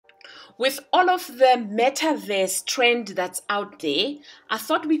With all of the metaverse trend that's out there, I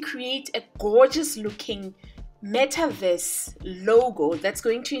thought we create a gorgeous looking metaverse logo that's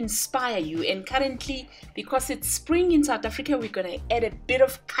going to inspire you. And currently, because it's spring in South Africa, we're going to add a bit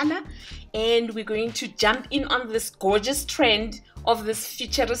of color and we're going to jump in on this gorgeous trend of this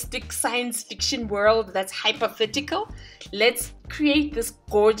futuristic science fiction world that's hypothetical. Let's create this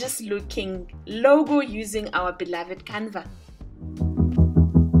gorgeous looking logo using our beloved Canva.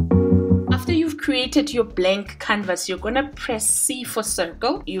 After you've created your blank canvas, you're going to press C for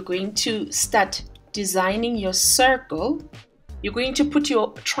circle. You're going to start designing your circle. You're going to put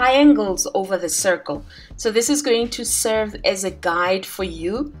your triangles over the circle. So this is going to serve as a guide for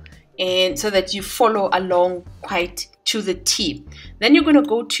you, and so that you follow along quite to the T. Then you're going to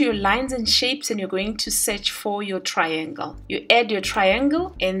go to your lines and shapes and you're going to search for your triangle. You add your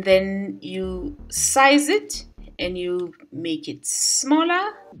triangle and then you size it and you make it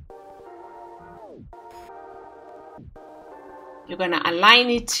smaller. You're going to align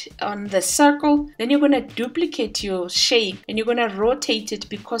it on the circle. Then you're going to duplicate your shape and you're going to rotate it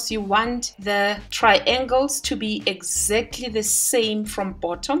because you want the triangles to be exactly the same from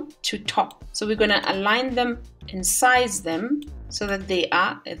bottom to top. So we're going to align them and size them so that they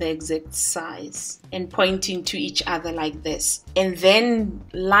are the exact size and pointing to each other like this. And then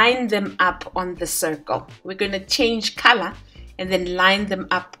line them up on the circle. We're going to change color and then line them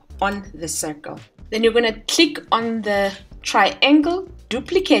up on the circle. Then you're going to click on the triangle,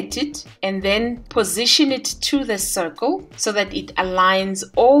 duplicate it, and then position it to the circle so that it aligns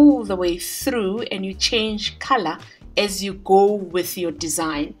all the way through, and you change color as you go with your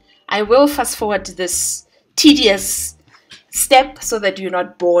design. I will fast forward this tedious step so that you're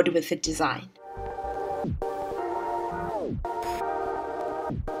not bored with the design.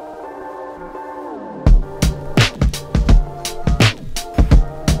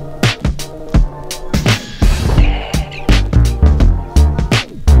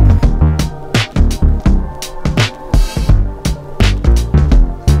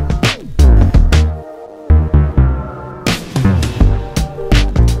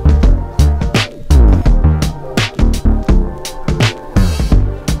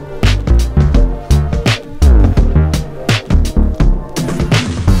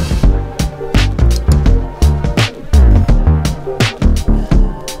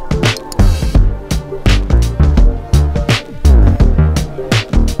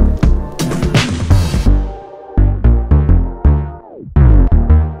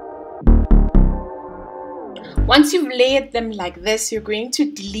 Once you've layered them like this, you're going to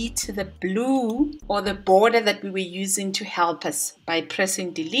delete the blue or the border that we were using to help us by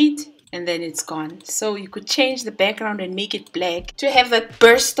pressing delete, and then it's gone. So you could change the background and make it black to have a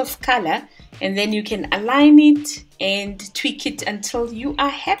burst of color, and then you can align it and tweak it until you are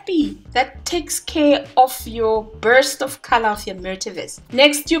happy. That takes care of your burst of color of your metaverse.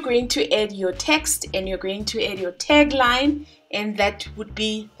 Next, you're going to add your text and you're going to add your tagline, and that would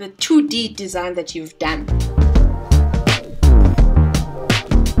be the 2D design that you've done.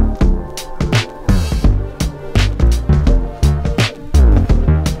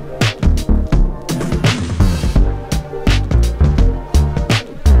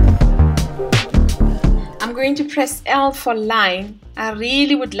 I'm going to press L for line. I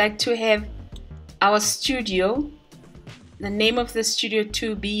really would like to have our studio, the name of the studio,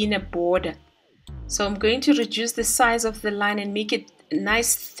 to be in a border. So I'm going to reduce the size of the line and make it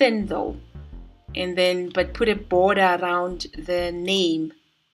nice thin though. And then, but put a border around the name.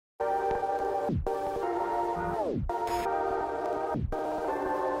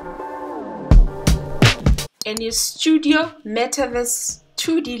 And your studio metaverse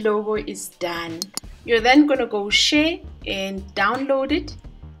 2D logo is done. You're then going to go share and download it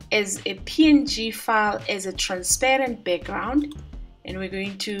as a PNG file as a transparent background, and we're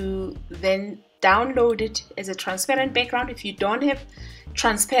going to then download it as a transparent background. If you don't have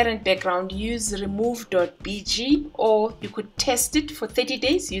transparent background, use remove.bg, or you could test it for 30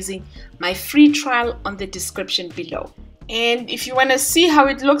 days using my free trial on the description below. And if you want to see how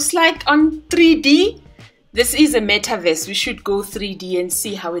it looks like on 3D, this is a metaverse. We should go 3D and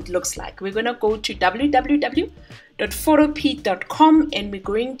see how it looks like. We're going to go to www.photopea.com and we're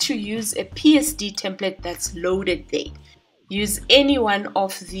going to use a PSD template that's loaded there. Use any one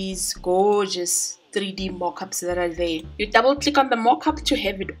of these gorgeous 3D mockups that are there. You double click on the mockup to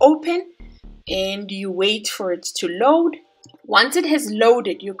have it open and you wait for it to load. Once it has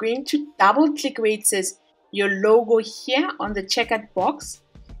loaded, you're going to double click where it says your logo here on the checkered box,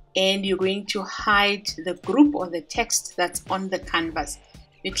 and you're going to hide the group or the text that's on the canvas.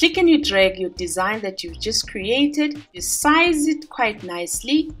 You click and you drag your design that you've just created. You size it quite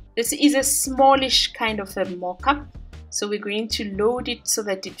nicely. This is a smallish kind of a mock-up. So we're going to load it so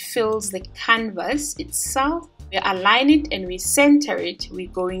that it fills the canvas itself. We align it and we center it. We're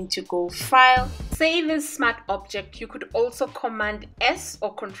going to go File, Save as Smart Object. You could also Command S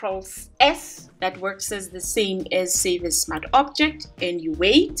or Control S. That works as the same as Save as Smart Object. And you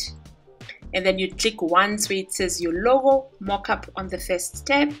wait. And then you click once where it says your logo, mockup on the first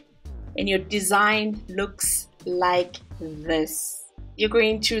tab. And your design looks like this. You're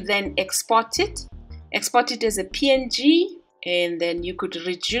going to then export it. Export it as a PNG. And then you could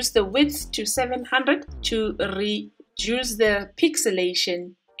reduce the width to 700 to reduce the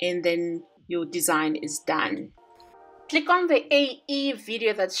pixelation, and then your design is done. Click on the AE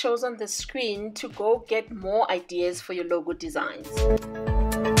video that shows on the screen to go get more ideas for your logo designs.